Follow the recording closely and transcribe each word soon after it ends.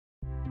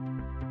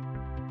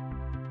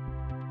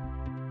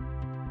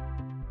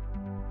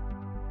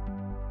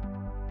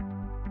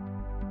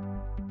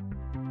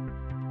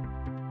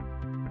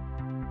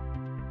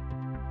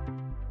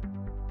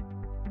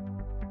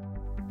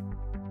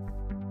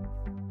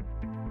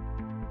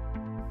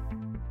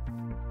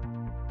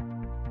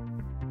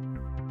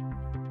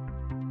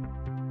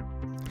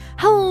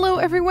Hello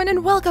everyone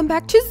and welcome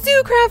back to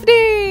Zoo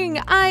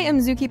Crafting! I am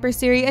Zookeeper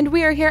Seri and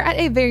we are here at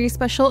a very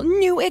special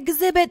new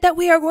exhibit that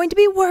we are going to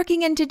be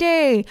working in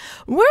today.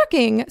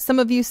 Working, some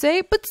of you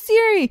say, but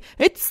Seri,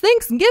 it's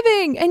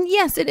Thanksgiving! And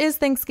yes, it is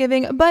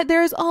Thanksgiving, but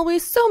there is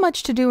always so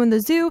much to do in the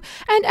zoo,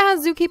 and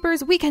as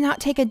zookeepers, we cannot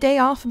take a day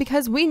off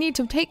because we need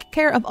to take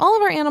care of all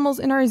of our animals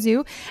in our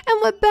zoo,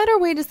 and what better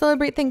way to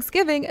celebrate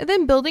Thanksgiving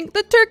than building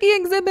the turkey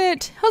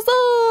exhibit!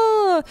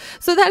 Huzzah!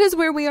 So that is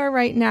where we are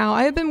right now.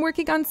 I have been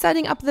working on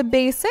setting up the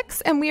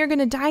basics, and we are going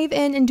to dive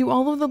in and do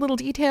all of the little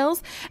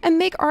details and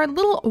make our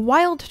little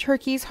wild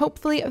turkeys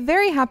hopefully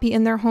very happy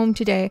in their home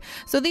today.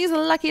 So these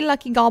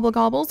lucky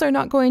gobble-gobbles are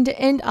not going to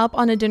end up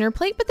on a dinner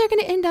plate, but they're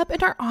going to end up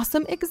in our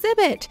awesome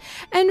exhibit.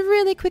 And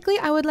really quickly,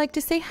 I would like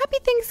to say happy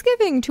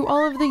Thanksgiving to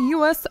all of the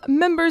US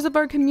members of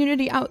our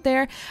community out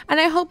there, and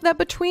I hope that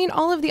between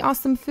all of the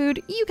awesome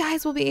food, you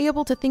guys will be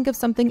able to think of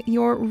something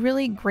you're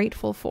really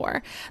grateful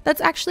for.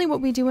 That's actually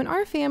what we do in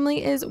our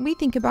family, is we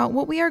think about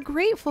what we are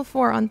grateful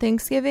for on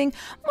Thanksgiving,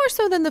 more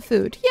so than the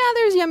food. Yeah,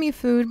 there's yummy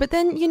food, but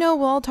then, you know,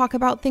 we'll all talk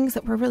about things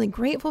that we're really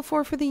grateful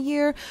for the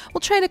year.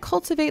 We'll try to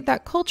cultivate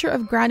that culture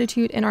of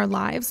gratitude in our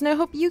lives, and I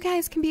hope you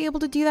guys can be able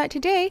to do that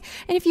today.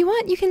 And if you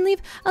want, you can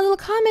leave a little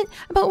comment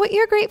about what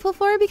you're grateful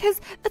for,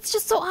 because that's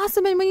just so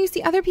awesome. And when you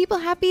see other people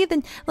happy,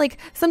 then like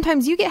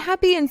sometimes you get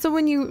happy, and so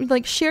when you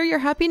like share your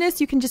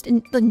happiness, you can just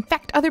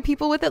infect other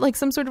people with it, like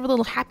some sort of a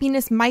little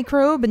happiness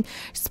microbe, and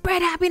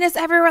spread happiness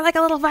everywhere like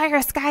a little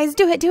virus. Guys,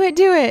 do it, do it,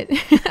 do it.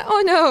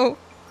 Oh no.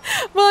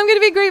 Well, I'm going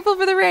to be grateful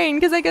for the rain,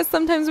 because I guess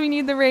sometimes we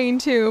need the rain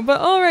too. But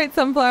all right,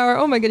 Sunflower.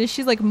 Oh my goodness,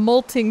 she's like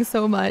molting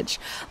so much.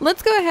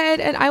 Let's go ahead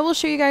and I will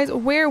show you guys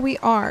where we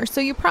are. So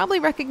you probably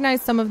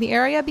recognize some of the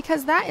area,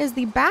 because that is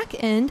the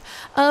back end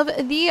of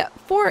the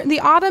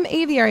autumn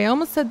aviary. I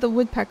almost said the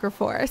woodpecker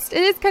forest.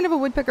 It is kind of a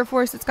woodpecker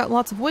forest. It's got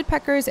lots of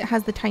woodpeckers. It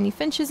has the tiny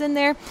finches in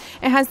there.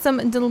 It has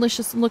some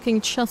delicious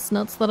looking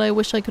chestnuts that I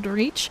wish I could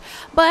reach.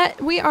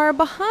 But we are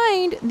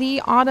behind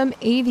the autumn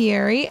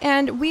aviary,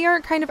 and we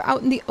are kind of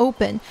out in the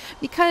open,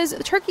 because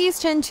turkeys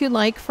tend to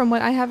like, from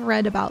what I have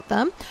read about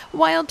them,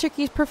 wild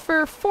turkeys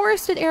prefer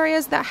forested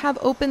areas that have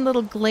open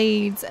little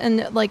glades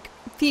and like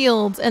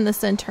fields in the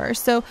center.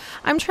 So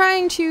I'm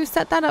trying to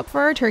set that up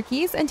for our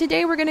turkeys, and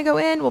today we're going to go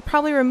in. We'll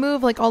probably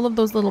remove like all of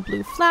those little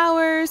blue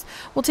flowers.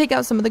 We'll take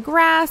out some of the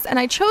grass, and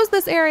I chose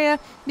this area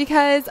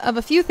because of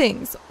a few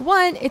things.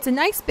 One, it's a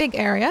nice big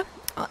area.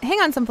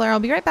 Hang on, Sunflower, I'll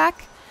be right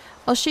back.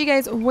 I'll show you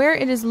guys where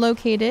it is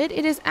located.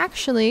 It is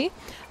actually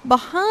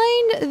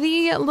behind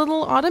the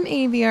little autumn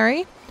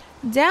aviary.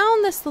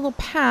 Down this little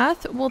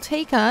path will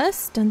take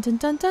us to the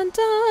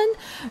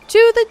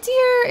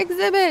deer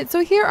exhibit. So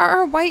here are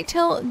our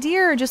white-tailed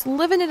deer, just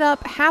living it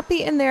up,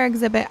 happy in their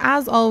exhibit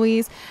as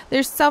always.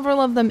 There's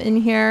several of them in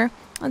here.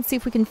 Let's see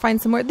if we can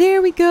find some more.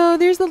 There we go.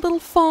 There's the little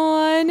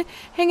fawn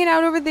hanging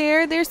out over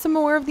there. There's some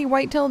more of the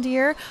white-tailed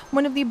deer,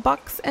 one of the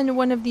bucks and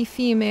one of the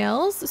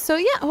females. So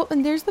yeah, oh,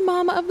 and there's the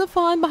mama of the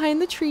fawn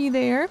behind the tree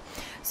there.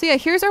 So yeah,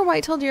 here's our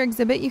white-tailed deer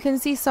exhibit. You can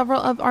see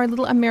several of our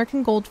little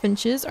American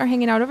goldfinches are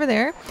hanging out over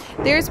there.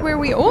 There's where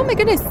we, oh my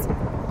goodness.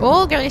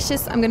 Oh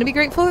gracious, I'm going to be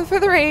grateful for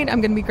the rain. I'm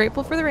going to be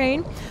grateful for the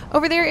rain.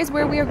 Over there is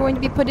where we are going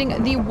to be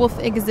putting the wolf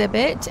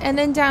exhibit. And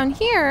then down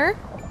here,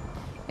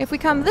 if we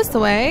come this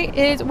way,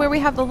 is where we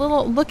have the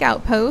little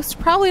lookout post.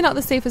 Probably not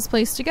the safest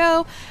place to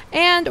go.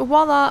 And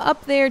voila,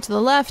 up there to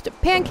the left,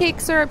 pancake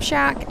syrup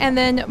shack, and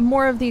then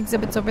more of the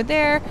exhibits over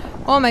there.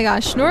 Oh my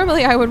gosh,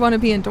 normally I would want to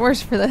be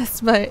indoors for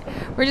this, but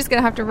we're just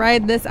gonna have to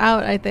ride this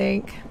out, I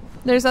think.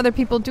 There's other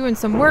people doing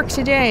some work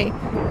today.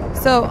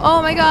 So,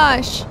 oh my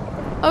gosh.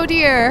 Oh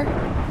dear.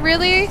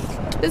 Really?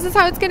 This is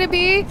how it's gonna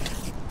be?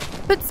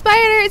 But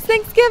Spider, it's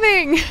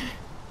Thanksgiving!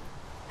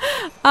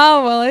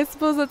 Oh, well, I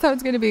suppose that's how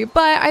it's going to be.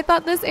 But I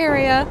thought this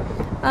area,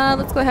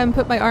 let's go ahead and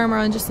put my armor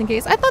on just in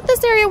case. I thought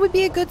this area would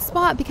be a good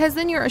spot, because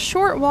then you're a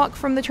short walk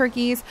from the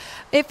turkeys.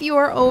 If you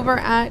are over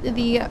at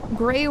the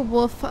Gray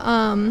Wolf,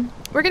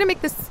 we're going to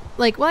make this,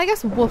 like, well, I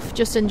guess wolf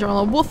just in general,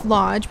 a wolf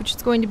lodge, which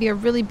is going to be a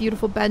really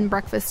beautiful bed and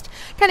breakfast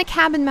kind of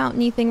cabin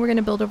mountain-y thing we're going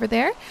to build over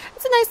there.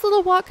 It's a nice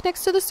little walk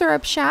next to the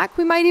syrup shack.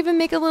 We might even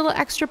make a little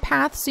extra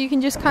path so you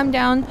can just come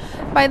down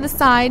by the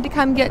side to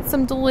come get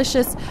some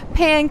delicious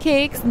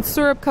pancakes and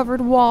syrup-covered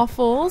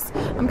waffles.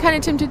 I'm kind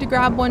of tempted to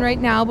grab one right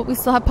now, but we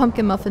still have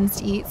pumpkin muffins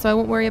to eat, so I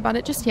won't worry about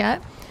it just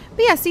yet.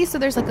 But yeah, see, so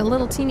there's like a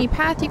little teeny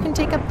path you can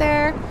take up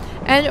there,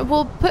 and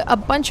we'll put a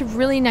bunch of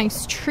really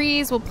nice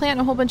trees. We'll plant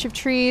a whole bunch of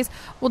trees.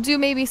 We'll do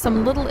maybe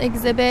some little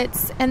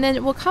exhibits, and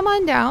then we'll come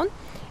on down,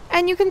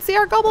 and you can see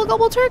our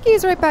Gobble-Gobble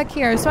turkeys right back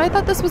here. So I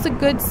thought this was a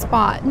good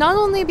spot, not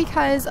only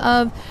because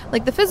of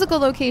like the physical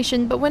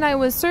location, but when I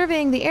was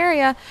surveying the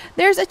area,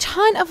 there's a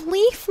ton of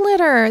leaf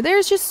litter.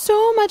 There's just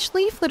so much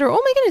leaf litter.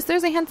 Oh my goodness,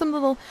 there's a handsome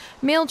little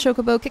male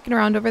chocobo kicking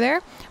around over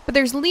there. But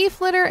there's leaf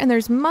litter, and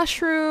there's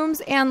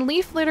mushrooms, and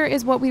leaf litter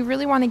is what we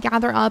really want to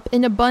gather up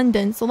in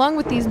abundance, along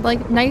with these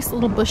like nice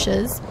little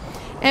bushes.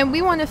 And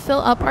we want to fill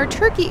up our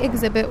turkey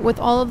exhibit with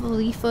all of the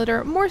leaf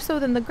litter, more so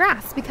than the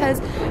grass, because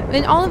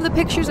in all of the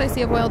pictures I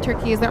see of wild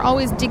turkeys, they're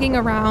always digging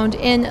around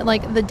in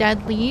like the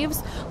dead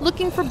leaves,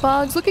 looking for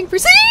bugs, looking for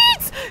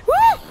seeds.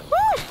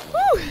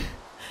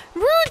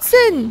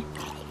 Listen!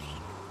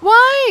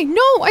 Why?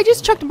 No, I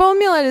just chucked bone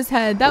meal at his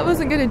head. That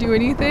wasn't gonna do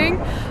anything.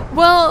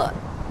 Well,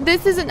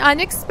 this is an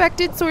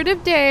unexpected sort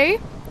of day.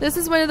 This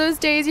is one of those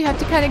days you have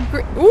to kind of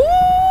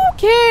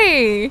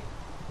okay.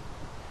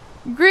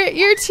 Grit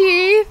your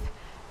teeth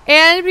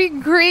and be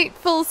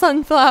grateful,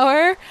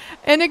 Sunflower,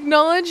 and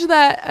acknowledge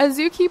that a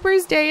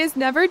zookeeper's day is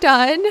never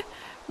done.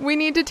 We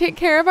need to take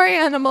care of our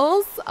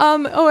animals.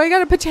 Oh, I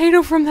got a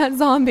potato from that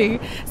zombie.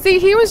 See,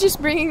 he was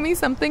just bringing me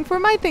something for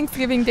my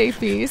Thanksgiving Day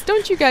feast.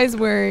 Don't you guys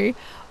worry.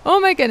 Oh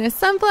my goodness,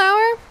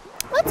 Sunflower,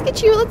 let's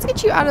get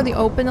you out of the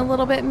open a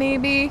little bit,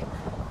 maybe.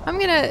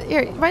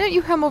 Here, why don't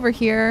you come over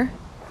here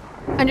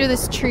under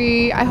this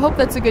tree? I hope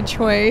that's a good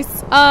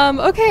choice.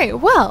 Okay,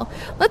 well,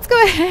 let's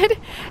go ahead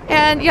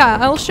and yeah,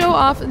 I'll show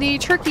off the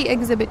turkey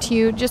exhibit to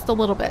you just a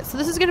little bit. So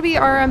this is going to be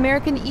our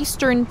American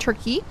Eastern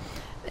turkey.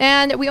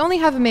 And we only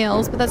have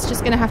males, but that's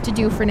just going to have to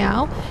do for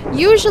now.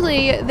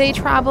 Usually they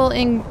travel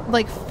in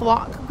like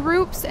flock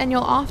groups, and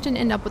you'll often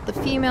end up with the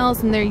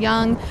females and their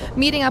young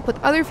meeting up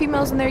with other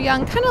females and their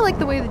young, kind of like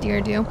the way the deer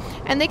do.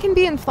 And they can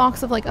be in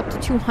flocks of like up to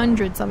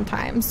 200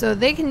 sometimes. So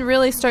they can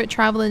really start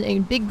traveling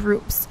in big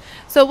groups.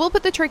 So we'll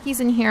put the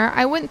turkeys in here.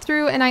 I went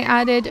through and I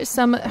added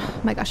some,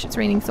 oh my gosh, it's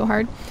raining so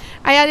hard.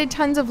 I added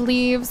tons of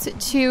leaves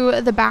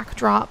to the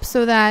backdrop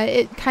so that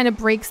it kind of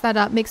breaks that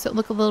up, makes it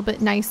look a little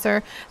bit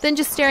nicer than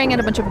just staring at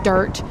a bunch of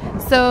dirt.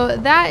 So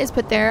that is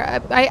put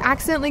there. I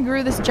accidentally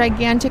grew this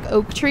gigantic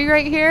oak tree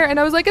right here, and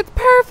I was like, it's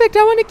perfect,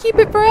 I want to keep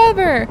it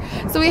forever.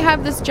 So we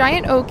have this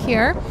giant oak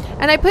here,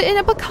 and I put in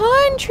a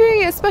pecan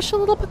tree, a special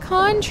little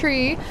pecan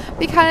tree,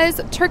 because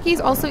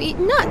turkeys also eat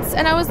nuts.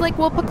 And I was like,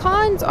 well,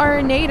 pecans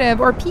are native,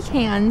 or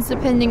pecans,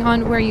 depending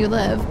on where you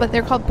live, but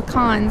they're called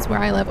pecans where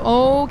I live.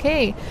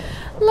 Okay.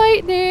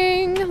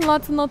 Lightning,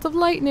 lots and lots of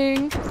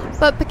lightning.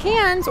 But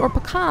pecans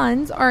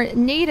are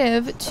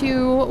native to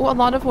a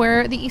lot of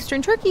where the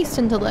eastern turkeys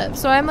tend to live.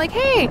 So I'm like,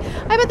 hey,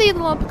 I bet they eat a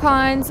lot of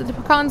pecans. The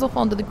pecans will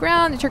fall to the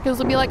ground. The turkeys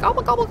will be like,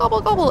 gobble, gobble, gobble,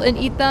 gobble, and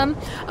eat them.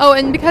 Oh,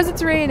 and because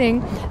it's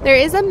raining, there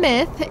is a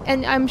myth,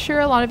 and I'm sure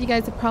a lot of you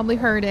guys have probably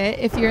heard it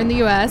if you're in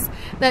the US,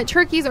 that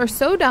turkeys are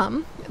so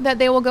dumb that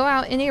they will go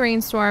out in a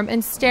rainstorm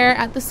and stare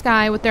at the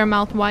sky with their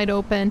mouth wide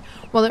open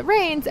while it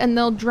rains, and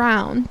they'll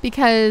drown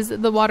because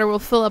the water will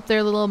fill up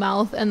their little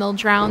mouth, and they'll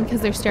drown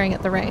because they're staring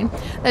at the rain.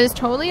 That is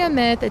totally a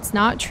myth. It's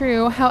not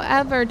true.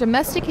 However,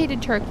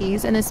 domesticated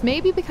turkeys, and this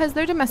may be because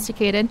they're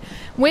domesticated,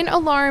 when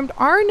alarmed,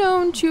 are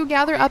known to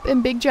gather up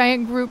in big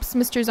giant groups.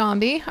 Mr.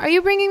 Zombie, are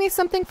you bringing me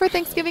something for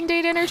Thanksgiving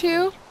Day dinner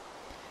too?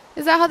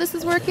 Is that how this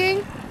is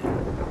working?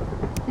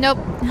 Nope.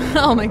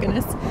 Oh my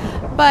goodness.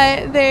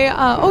 But they,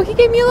 oh, he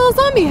gave me a little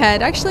zombie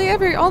head. Actually,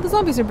 all the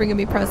zombies are bringing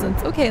me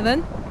presents. Okay,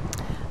 then.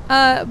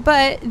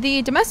 But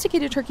the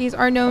domesticated turkeys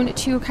are known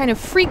to kind of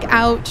freak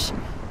out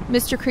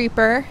Mr.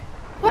 Creeper.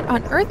 What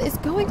on earth is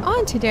going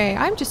on today?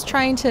 I'm just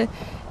trying to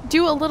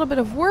do a little bit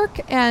of work,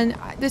 and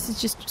this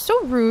is just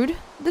so rude.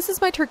 This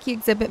is my turkey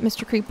exhibit,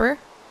 Mr. Creeper.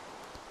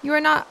 You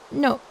are not,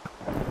 no.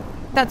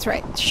 That's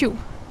right, shoo.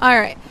 All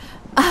right.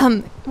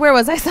 Where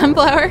was I,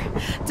 Sunflower?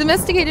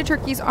 Domesticated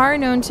turkeys are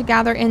known to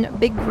gather in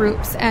big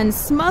groups and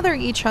smother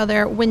each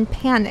other when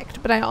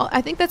panicked, but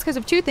I think that's because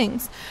of two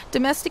things.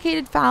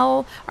 Domesticated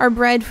fowl are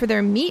bred for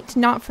their meat,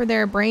 not for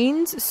their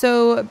brains,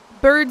 so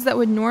birds that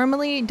would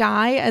normally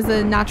die as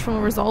a natural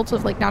result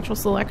of like natural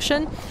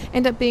selection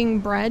end up being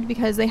bred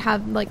because they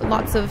have like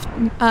lots of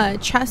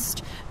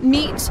chest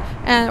meat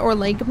or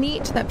leg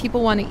meat that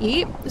people want to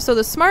eat. So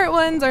the smart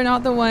ones are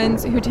not the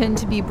ones who tend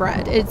to be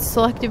bred. It's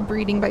selective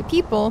breeding by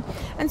people,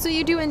 and so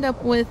you do end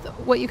up with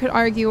what you could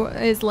argue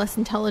is less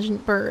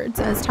intelligent birds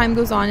as time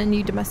goes on and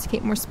you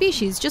domesticate more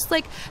species. Just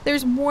like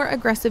there's more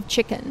aggressive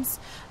chickens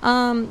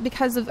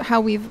because of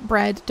how we've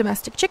bred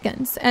domestic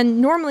chickens,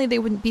 and normally they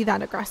wouldn't be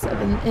that aggressive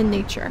in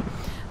nature.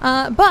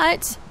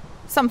 But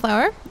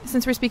Sunflower,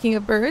 since we're speaking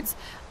of birds,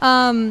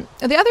 the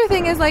other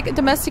thing is like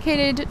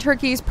domesticated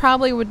turkeys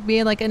probably would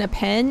be like in a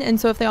pen, and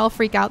so if they all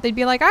freak out, they'd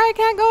be like, I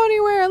can't go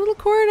anywhere, a little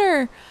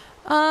corner.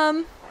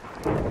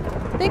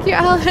 Thank you,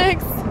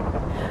 Alex.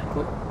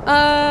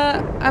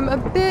 I'm a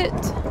bit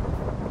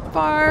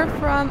far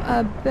from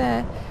a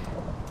bed.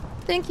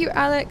 Thank you,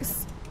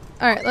 Alex.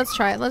 All right, let's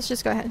try it. Let's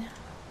just go ahead.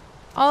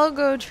 I'll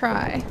go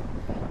try.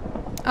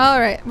 All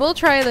right, we'll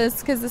try this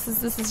because this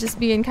is just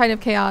being kind of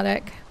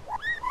chaotic.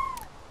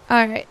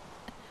 All right.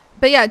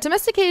 But yeah,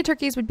 domesticated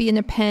turkeys would be in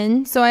a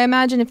pen, so I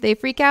imagine if they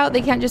freak out,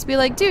 they can't just be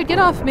like, dude, get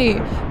off me.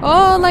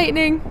 Oh,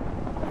 lightning.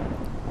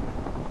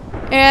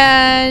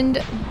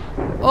 And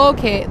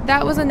okay,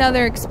 that was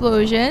another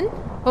explosion.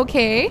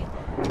 Okay,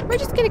 we're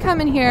just gonna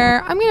come in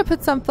here. I'm gonna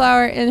put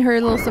Sunflower in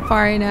her little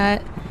safari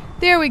net.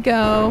 There we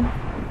go.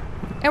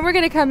 And we're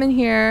gonna come in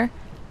here.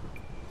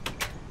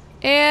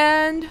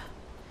 And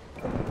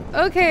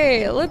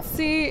okay, let's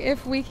see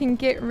if we can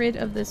get rid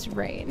of this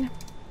rain.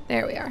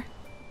 There we are.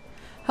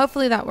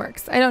 Hopefully that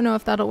works. I don't know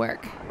if that'll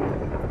work.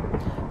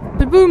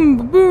 Ba-boom,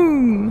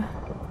 ba-boom.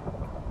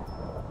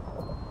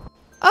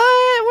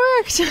 Oh,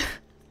 it worked.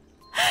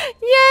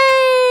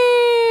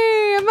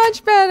 Yay!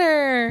 Much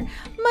better.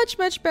 Much,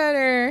 much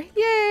better.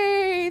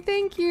 Yay!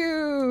 Thank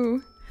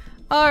you.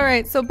 All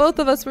right, so both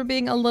of us were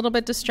being a little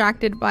bit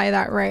distracted by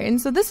that rain.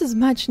 So this is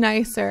much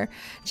nicer.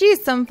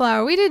 Geez,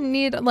 Sunflower, we didn't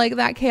need like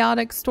that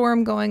chaotic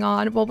storm going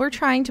on while we're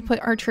trying to put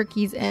our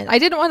turkeys in. I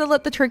didn't want to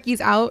let the turkeys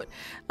out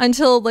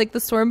until like the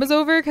storm was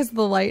over because of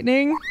the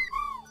lightning.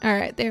 All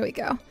right, there we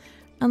go.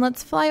 And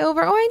let's fly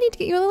over. Oh, I need to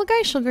get you a little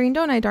geishel green,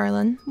 don't I,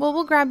 darling? Well,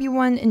 we'll grab you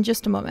one in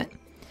just a moment.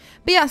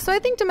 But yeah, so I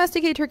think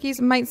domesticated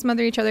turkeys might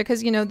smother each other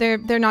because, you know, they're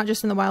not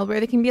just in the wild where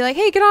they can be like,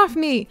 hey, get off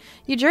me,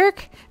 you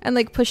jerk, and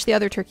like push the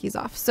other turkeys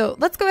off. So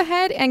let's go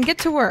ahead and get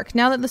to work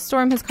now that the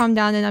storm has calmed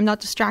down and I'm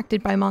not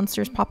distracted by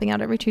monsters popping out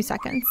every 2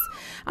 seconds.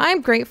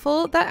 I'm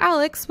grateful that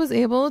Alex was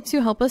able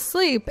to help us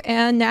sleep,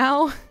 and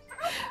now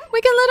we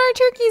can let our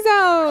turkeys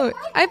out.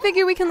 I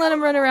figure we can let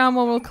them run around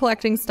while we're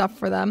collecting stuff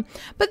for them.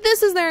 But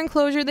this is their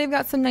enclosure. They've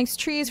got some nice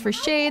trees for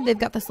shade. They've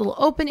got this little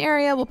open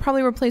area. We'll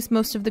probably replace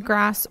most of the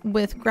grass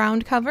with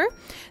ground cover.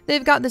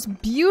 They've got this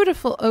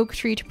beautiful oak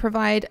tree to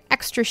provide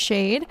extra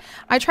shade.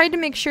 I tried to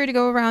make sure to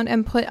go around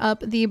and put up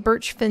the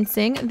birch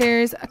fencing.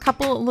 There's a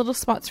couple little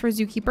spots for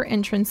zookeeper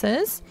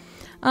entrances.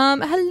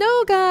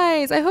 Hello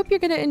guys. I hope you're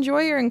going to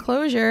enjoy your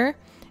enclosure.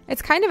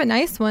 It's kind of a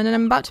nice one, and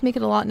I'm about to make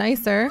it a lot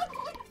nicer.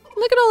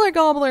 Look at all our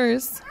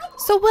gobblers.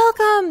 So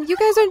welcome. You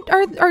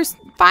guys are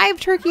 5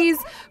 turkeys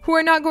who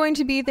are not going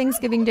to be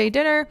Thanksgiving Day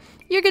dinner.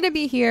 You're going to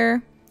be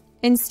here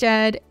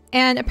instead.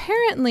 And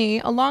apparently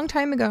a long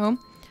time ago,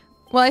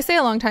 well, I say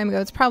a long time ago,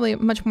 it's probably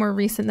much more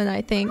recent than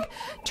I think,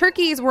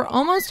 turkeys were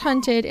almost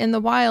hunted in the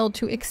wild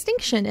to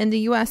extinction in the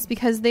US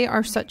because they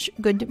are such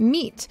good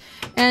meat.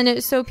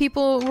 And so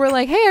people were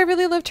like, hey, I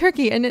really love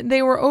turkey. And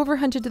they were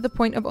overhunted to the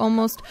point of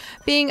almost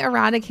being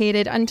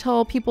eradicated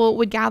until people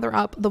would gather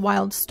up the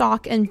wild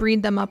stock and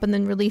breed them up and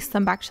then release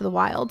them back to the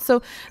wild.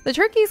 So the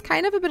turkey is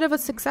kind of a bit of a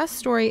success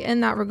story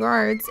in that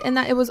regards, in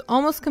that it was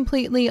almost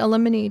completely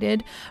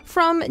eliminated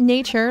from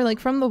nature, like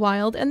from the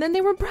wild. And then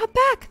they were brought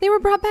back. They were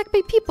brought back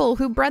by people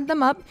who bred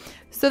them up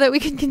so that we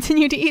can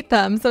continue to eat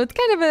them. So it's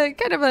kind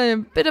of a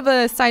bit of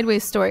a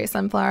sideways story,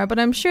 Sunflower, but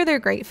I'm sure they're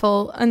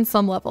grateful on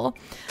some level.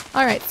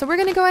 All right, so we're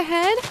going to go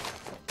ahead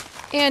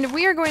and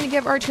we are going to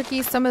give our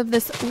turkeys some of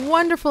this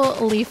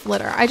wonderful leaf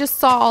litter. I just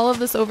saw all of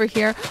this over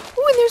here.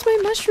 Oh, and there's my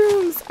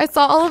mushrooms. I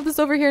saw all of this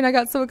over here and I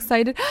got so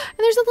excited. And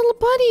there's a little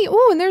bunny.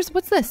 Oh, and there's,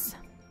 what's this?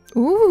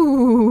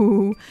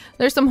 Ooh,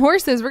 there's some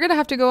horses. We're gonna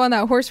have to go on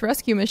that horse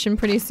rescue mission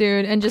pretty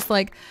soon and just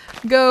like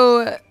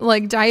go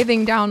like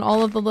diving down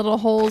all of the little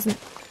holes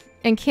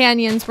and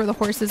canyons where the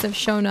horses have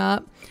shown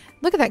up.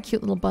 Look at that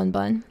cute little bun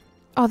bun.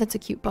 Oh, that's a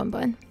cute bun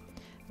bun.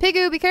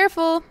 Pigu, be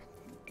careful.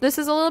 This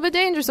is a little bit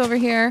dangerous over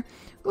here.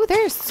 Ooh,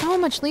 there's so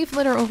much leaf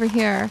litter over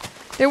here.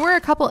 There were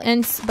a couple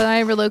ints, but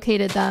I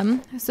relocated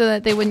them so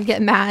that they wouldn't get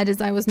mad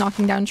as I was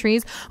knocking down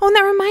trees. Oh, and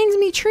that reminds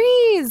me,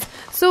 trees!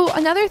 So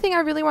another thing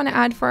I really want to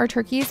add for our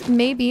turkeys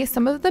may be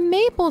some of the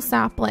maple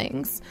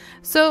saplings.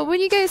 So what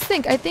do you guys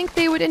think? I think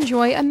they would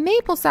enjoy a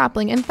maple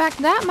sapling. In fact,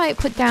 that might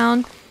put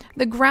down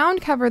the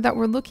ground cover that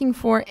we're looking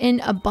for in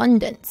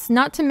abundance.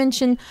 Not to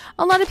mention,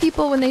 a lot of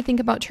people, when they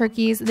think about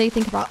turkeys, they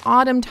think about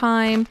autumn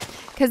time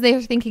because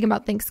they're thinking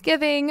about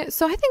Thanksgiving.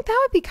 So I think that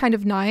would be kind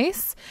of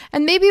nice.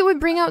 And maybe it would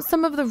bring out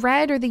some of the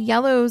red or the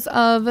yellows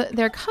of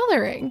their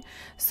coloring.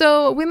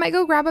 So we might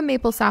go grab a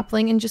maple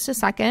sapling in just a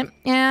second.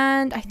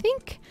 And I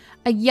think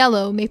a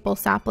yellow maple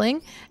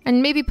sapling,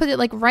 and maybe put it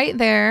like right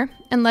there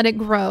and let it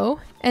grow.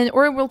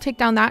 Or we'll take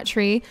down that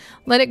tree,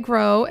 let it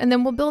grow, and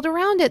then we'll build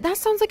around it. That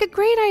sounds like a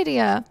great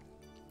idea.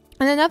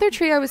 And another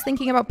tree I was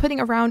thinking about putting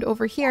around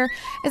over here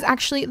is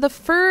actually the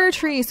fir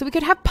tree. So we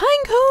could have pine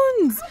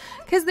cones,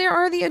 because there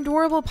are the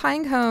adorable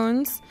pine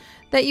cones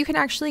that you can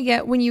actually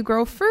get when you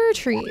grow fir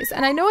trees.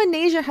 And I know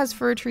Anasia has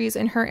fir trees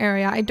in her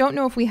area. I don't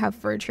know if we have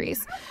fir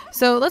trees.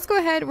 So let's go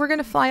ahead. We're going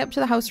to fly up to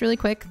the house really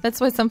quick.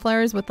 That's why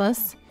Sunflower is with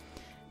us.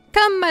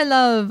 Come, my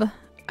love.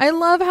 I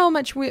love how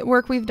much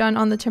work we've done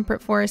on the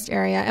temperate forest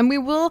area. And we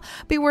will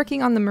be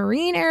working on the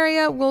marine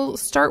area. We'll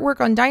start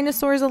work on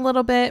dinosaurs a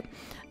little bit.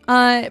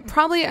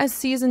 Probably as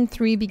season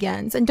 3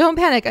 begins. And don't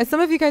panic, as some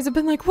of you guys have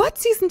been like, what?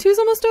 Season 2 is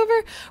almost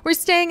over? We're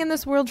staying in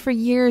this world for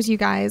years, you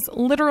guys.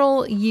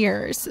 Literal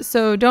years.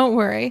 So don't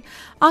worry.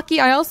 Aki,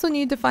 I also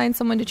need to find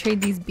someone to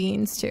trade these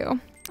beans to.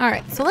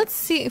 Alright, so let's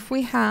see if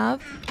we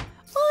have...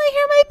 Oh, I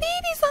hear my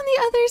babies on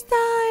the other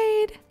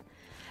side.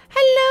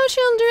 Hello,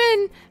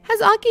 children.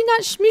 Has Aki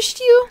not smushed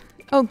you?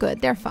 Oh,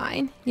 good. They're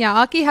fine. Yeah,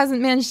 Aki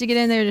hasn't managed to get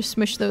in there to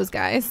smush those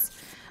guys.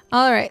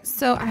 Alright,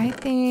 so I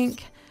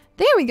think...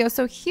 There we go.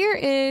 So here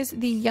is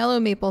the yellow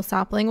maple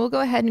sapling. We'll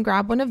go ahead and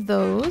grab one of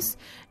those.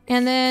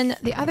 And then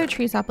the other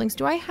tree saplings.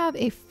 Do I have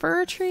a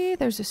fir tree?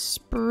 There's a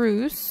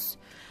spruce.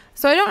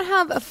 So I don't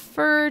have a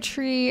fir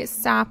tree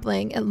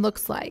sapling, it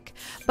looks like.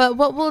 But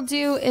what we'll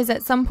do is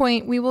at some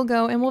point we will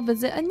go and we'll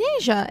visit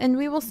Anasia. And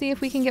we will see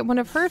if we can get one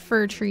of her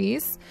fir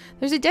trees.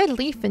 There's a dead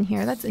leaf in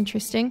here. That's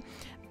interesting.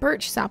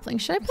 Birch sapling.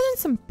 Should I put in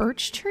some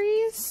birch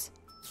trees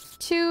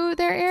to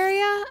their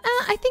area?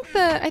 I think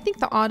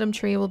the autumn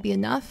tree will be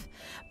enough.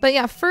 But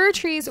yeah, fir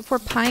trees for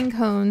pine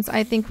cones,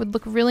 I think would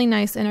look really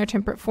nice in our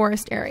temperate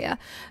forest area.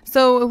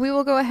 So we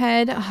will go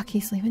ahead. Oh,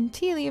 Keith's leaving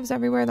tea leaves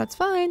everywhere. That's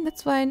fine.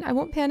 That's fine. I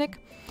won't panic.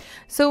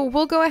 So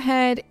we'll go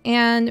ahead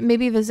and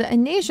maybe visit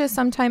Anasia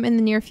sometime in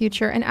the near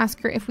future and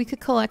ask her if we could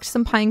collect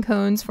some pine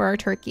cones for our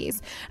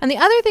turkeys. And the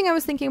other thing I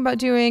was thinking about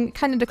doing,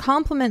 kind of to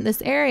complement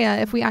this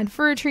area, if we add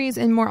fir trees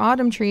and more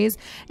autumn trees,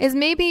 is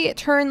maybe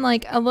turn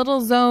like a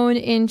little zone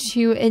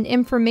into an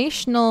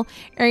informational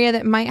area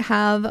that might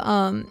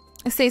have,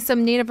 say,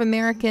 some Native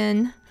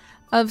American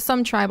of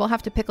some tribe. I'll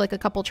have to pick like a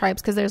couple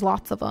tribes because there's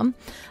lots of them.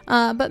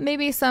 But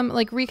maybe some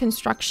like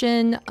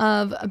reconstruction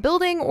of a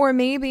building, or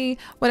maybe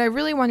what I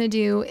really want to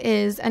do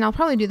is, and I'll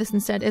probably do this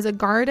instead, is a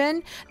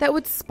garden that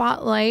would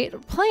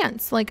spotlight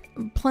plants, like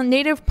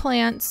native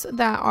plants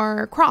that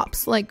are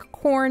crops, like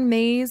corn,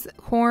 maize,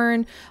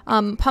 corn,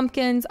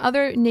 pumpkins,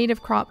 other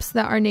native crops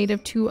that are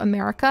native to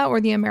America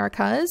or the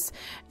Americas.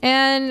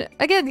 And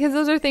again, because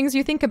those are things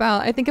you think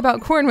about. I think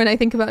about corn when I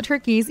think about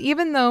turkeys,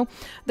 even though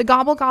the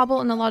gobble-gobble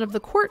and a lot of the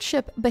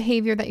courtship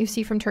behavior that you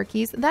see from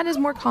turkeys, that is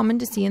more common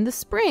to see in the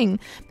spring,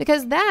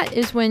 because that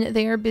is when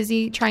they are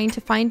busy trying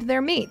to find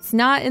their mates,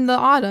 not in the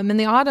autumn. In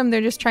the autumn,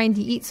 they're just trying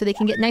to eat so they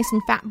can get nice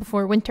and fat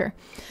before winter,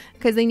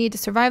 because they need to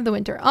survive the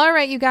winter. All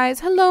right, you guys.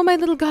 Hello, my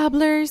little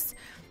gobblers.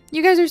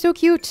 You guys are so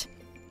cute.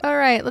 All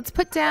right, let's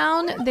put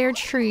down their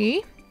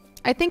tree.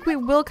 I think we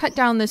will cut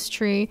down this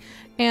tree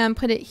and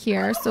put it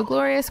here. So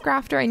Glorious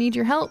Grafter, I need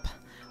your help.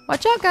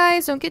 Watch out,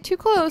 guys. Don't get too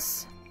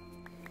close.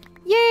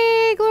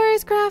 Yay,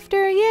 Glorious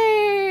Grafter.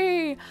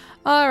 Yay.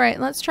 All right,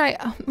 let's try.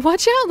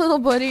 Watch out, little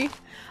buddy.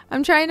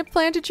 I'm trying to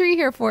plant a tree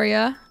here for you.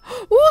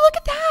 Oh, look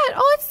at that.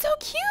 Oh, it's so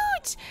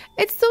cute.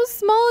 It's so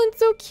small and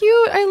so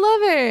cute. I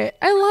love it.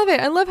 I love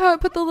it. I love how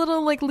it put the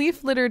little like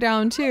leaf litter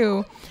down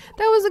too.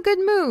 That was a good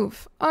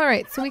move. All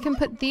right, so we can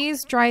put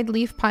these dried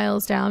leaf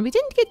piles down. We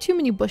didn't get too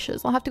many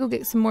bushes. I'll have to go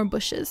get some more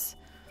bushes.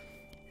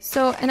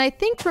 So, and I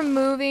think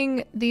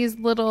removing these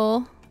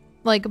little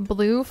like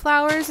blue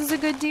flowers is a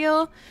good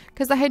deal,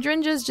 because the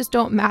hydrangeas just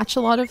don't match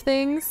a lot of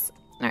things.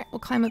 All right, we'll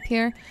climb up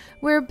here.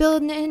 We're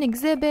building an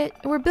exhibit.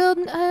 We're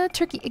building a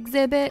turkey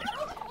exhibit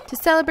to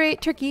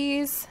celebrate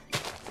turkeys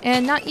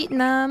and not eating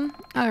them.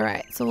 All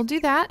right, so we'll do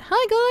that.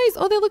 Hi,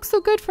 guys. Oh, they look so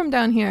good from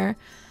down here.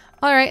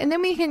 All right, and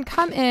then we can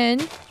come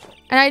in,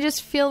 and I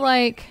just feel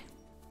like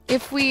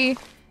if we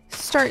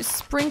start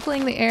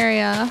sprinkling the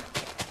area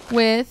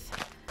with,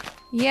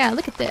 yeah,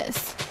 look at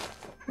this,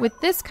 with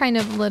this kind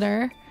of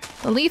litter,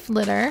 the leaf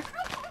litter,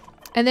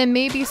 and then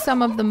maybe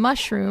some of the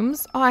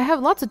mushrooms. Oh, I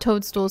have lots of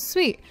toadstools.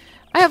 Sweet.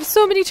 I have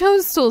so many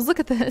toadstools. Look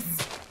at this.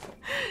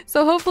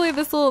 So hopefully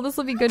this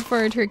will be good for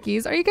our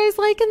turkeys. Are you guys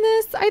liking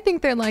this? I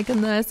think they're liking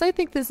this. I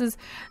think this is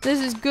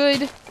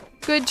good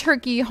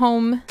turkey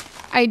home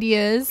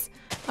ideas.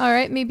 All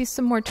right, maybe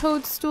some more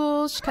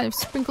toadstools just kind of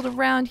sprinkled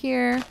around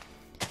here.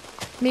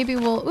 Maybe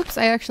we'll, oops,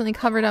 I actually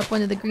covered up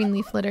one of the green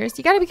leaf litters.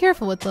 You gotta be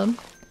careful with them.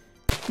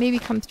 Maybe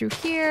come through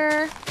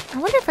here. I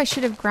wonder if I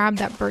should have grabbed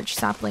that birch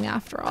sapling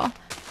after all.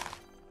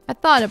 I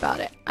thought about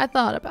it.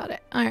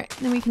 All right,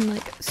 then we can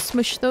like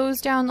smush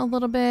those down a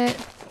little bit.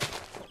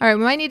 All right,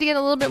 we might need to get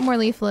a little bit more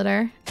leaf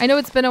litter. I know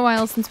it's been a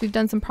while since we've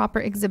done some proper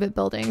exhibit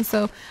building,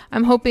 so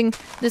I'm hoping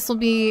this will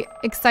be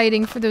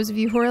exciting for those of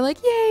you who are like,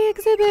 yay,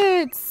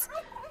 exhibits!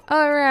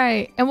 All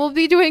right, and we'll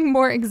be doing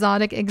more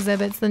exotic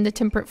exhibits than the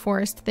temperate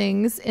forest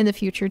things in the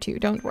future too,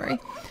 don't worry.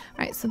 All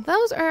right, so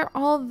those are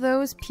all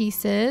those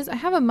pieces. I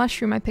have a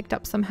mushroom I picked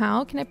up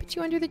somehow. Can I put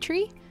you under the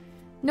tree?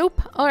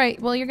 Nope. All right,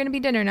 well, you're gonna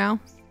be dinner now.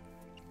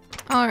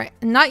 All right,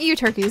 not you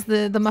turkeys,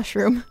 the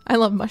mushroom. I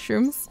love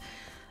mushrooms.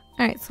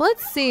 All right, so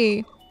let's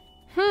see.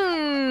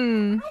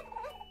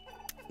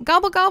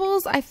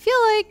 Gobble-Gobbles, I feel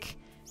like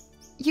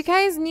you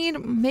guys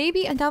need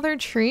maybe another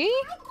tree?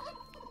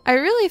 I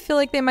really feel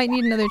like they might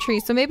need another tree,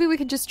 so maybe we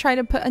could just try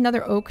to put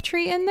another oak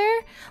tree in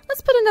there.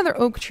 Let's put another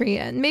oak tree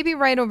in, maybe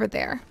right over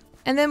there.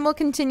 And then we'll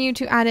continue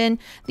to add in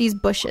these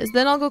bushes.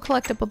 Then I'll go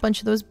collect up a bunch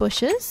of those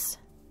bushes.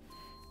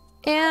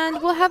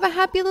 And we'll have a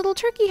happy little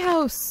turkey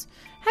house.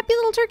 Happy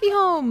little turkey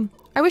home.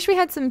 I wish we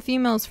had some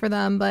females for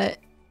them, but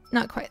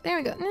not quite. There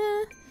we go.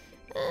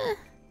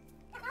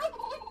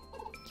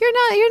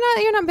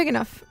 You're not big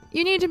enough.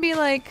 You need to be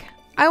like,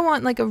 I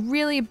want like a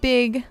really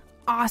big,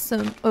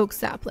 awesome oak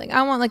sapling.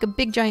 I want like a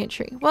big giant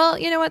tree. Well,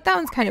 you know what? That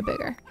one's kind of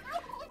bigger.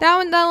 That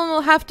one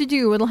will have to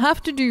do. It'll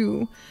have to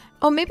do.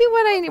 Oh, maybe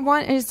what I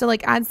want is to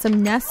like add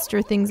some nests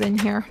or things in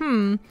here.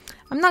 I'm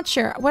not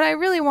sure. What I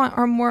really want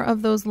are more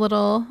of those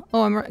little,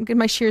 oh,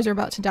 my shears are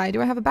about to die.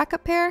 Do I have a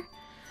backup pair?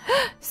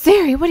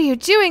 Seri, what are you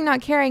doing not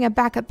carrying a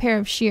backup pair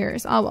of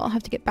shears? Oh, well, I'll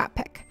have to get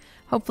backpack.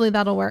 Hopefully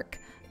that'll work.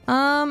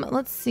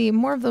 Let's see.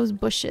 More of those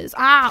bushes.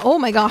 Ah, oh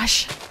my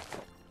gosh.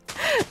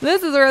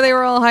 This is where they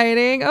were all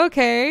hiding.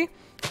 Okay.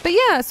 But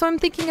yeah, so I'm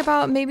thinking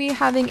about maybe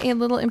having a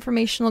little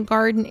informational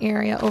garden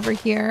area over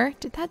here.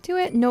 Did that do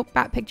it? Nope,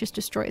 Batpig just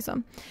destroys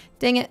them.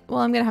 Dang it. Well,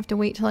 I'm going to have to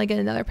wait till I get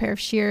another pair of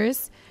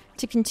shears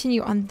to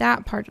continue on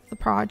that part of the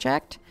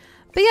project.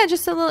 But yeah,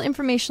 just a little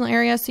informational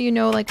area so you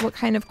know like what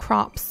kind of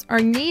crops are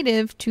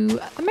native to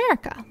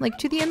America, like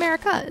to the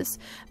Americas.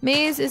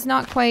 Maize is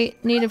not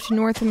quite native to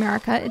North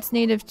America. It's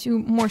native to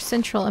more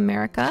Central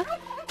America,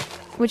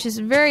 which is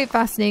very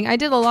fascinating. I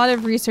did a lot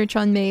of research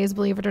on maize,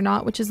 believe it or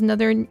not, which is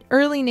another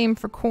early name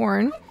for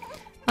corn.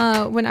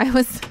 when I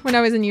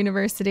was in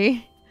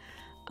university.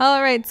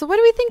 All right, so what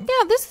do we think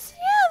now?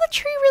 The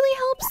tree really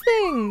helps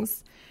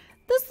things.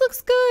 This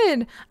looks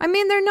good. I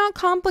mean, they're not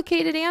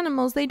complicated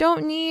animals. They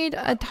don't need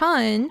a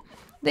ton.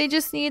 They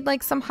just need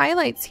like some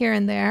highlights here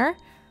and there.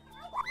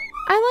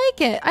 I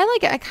like it.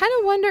 I kind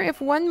of wonder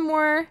if one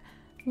more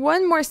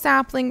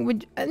sapling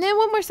would, and then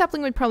one more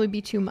sapling would probably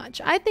be too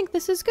much. I think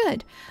this is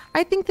good.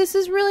 I think this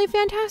is really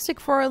fantastic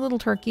for our little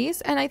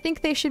turkeys, and I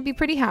think they should be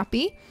pretty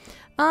happy.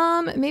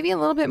 Maybe a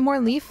little bit more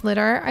leaf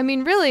litter. I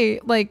mean, really,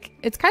 like,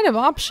 it's kind of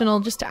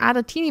optional just to add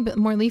a teeny bit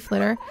more leaf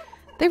litter.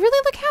 They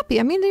really look happy.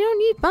 I mean, they don't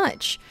need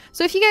much.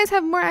 So if you guys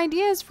have more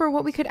ideas for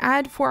what we could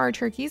add for our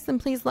turkeys, then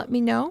please let me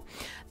know.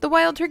 The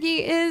wild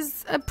turkey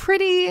is a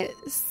pretty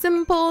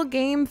simple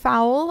game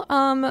fowl.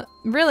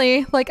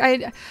 Really, like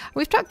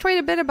we've talked quite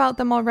a bit about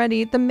them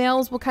already. The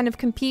males will kind of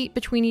compete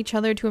between each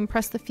other to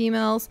impress the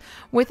females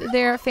with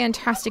their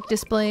fantastic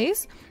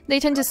displays. They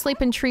tend to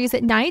sleep in trees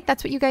at night.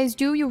 That's what you guys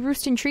do. You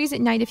roost in trees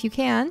at night if you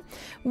can.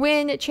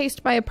 When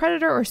chased by a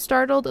predator or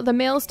startled, the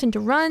males tend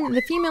to run.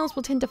 The females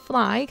will tend to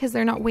fly because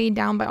they're not weighed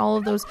down by all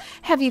of those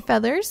heavy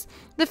feathers.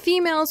 The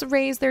females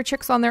raise their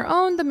chicks on their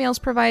own. The males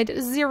provide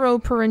zero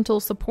parental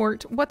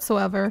support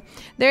whatsoever.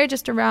 They're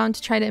just around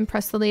to try to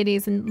impress the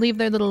ladies and leave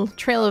their little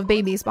trail of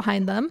babies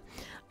behind them.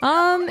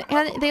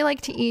 And they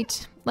like to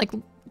eat, like,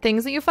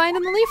 things that you find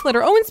in the leaf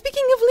litter. Oh, and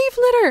speaking of leaf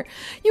litter,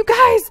 you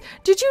guys,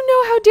 did you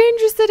know how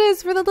dangerous it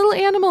is for the little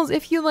animals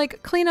if you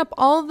like clean up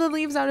all the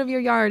leaves out of your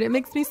yard? It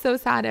makes me so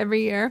sad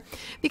every year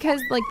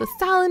because like the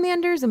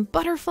salamanders and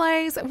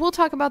butterflies, we'll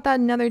talk about that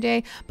another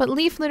day, but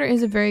leaf litter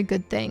is a very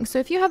good thing. So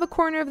if you have a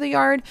corner of the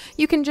yard,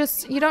 you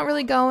don't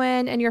really go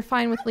in and you're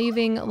fine with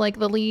leaving like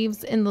the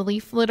leaves in the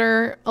leaf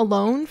litter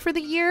alone for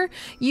the year.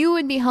 You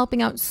would be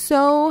helping out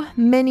so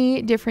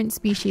many different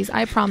species,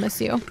 I promise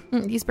you.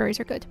 These berries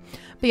are good.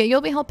 But yeah,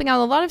 you'll be helping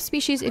out a lot of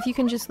species if you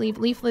can just leave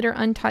leaf litter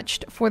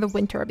untouched for the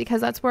winter,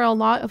 because that's where a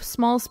lot of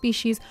small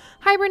species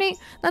hibernate.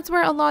 That's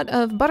where a lot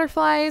of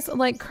butterflies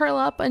like curl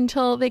up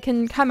until they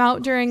can come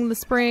out during the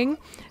spring.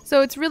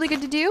 So it's really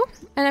good to do.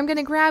 And I'm going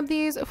to grab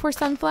these for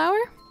sunflower.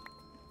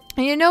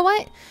 And you know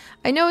what?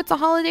 I know it's a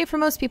holiday for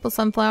most people,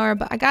 sunflower,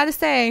 but I gotta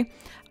say,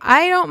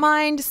 I don't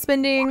mind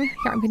spending...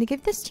 Here, I'm going to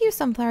give this to you,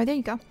 sunflower. There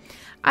you go.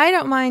 I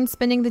don't mind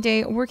spending the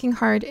day working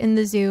hard in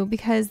the zoo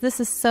because this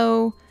is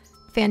so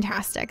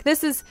fantastic.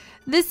 This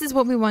is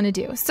what we want to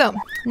do. So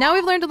now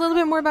we've learned a little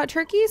bit more about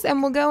turkeys,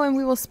 and we'll go and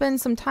we will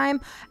spend some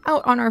time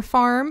out on our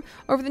farm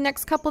over the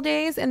next couple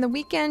days and the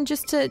weekend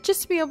just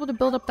to be able to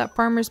build up that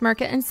farmer's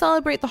market and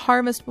celebrate the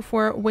harvest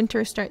before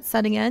winter starts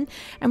setting in.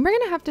 And we're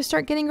gonna have to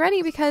start getting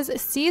ready because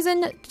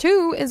season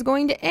 2 is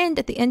going to end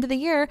at the end of the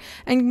year,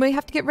 and we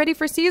have to get ready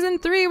for season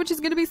 3, which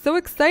is going to be so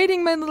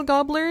exciting, my little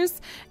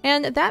gobblers.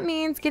 And that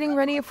means getting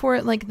ready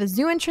for like the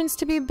zoo entrance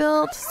to be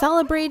built,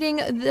 celebrating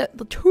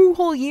the 2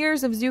 whole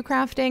years of zoo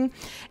crafting,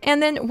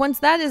 and then once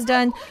that is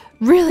done,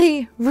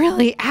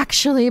 really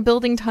actually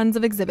building tons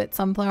of exhibits,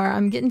 sunflower.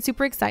 I'm getting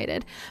super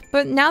excited.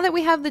 But now that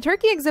we have the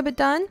turkey exhibit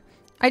done,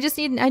 I just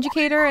need an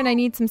educator and I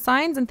need some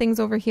signs and things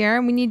over here,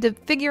 and we need to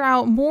figure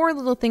out more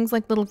little things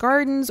like little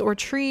gardens or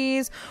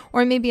trees,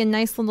 or maybe a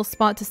nice little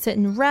spot to sit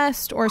and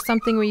rest, or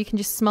something where you can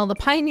just smell the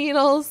pine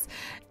needles.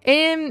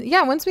 And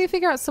yeah, once we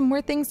figure out some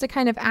more things to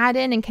kind of add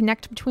in and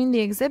connect between the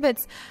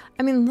exhibits,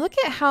 I mean, look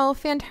at how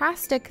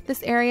fantastic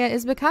this area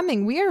is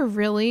becoming. We are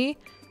really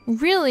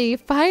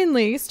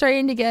finally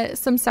starting to get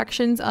some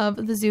sections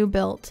of the zoo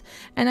built,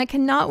 and I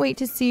cannot wait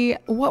to see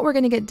what we're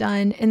going to get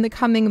done in the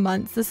coming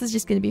months. This is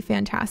just going to be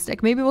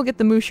fantastic. Maybe we'll get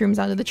the mushrooms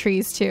out of the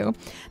trees too.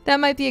 That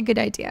might be a good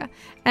idea.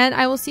 And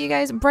I will see you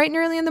guys bright and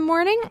early in the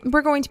morning.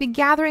 We're going to be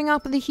gathering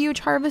up the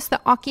huge harvest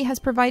that Aki has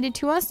provided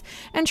to us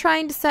and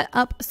trying to set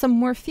up some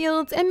more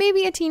fields and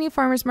maybe a teeny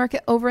farmer's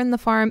market over in the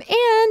farm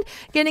and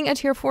getting a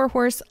tier 4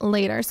 horse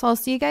later. So I'll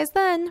see you guys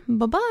then.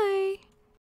 Bye-bye.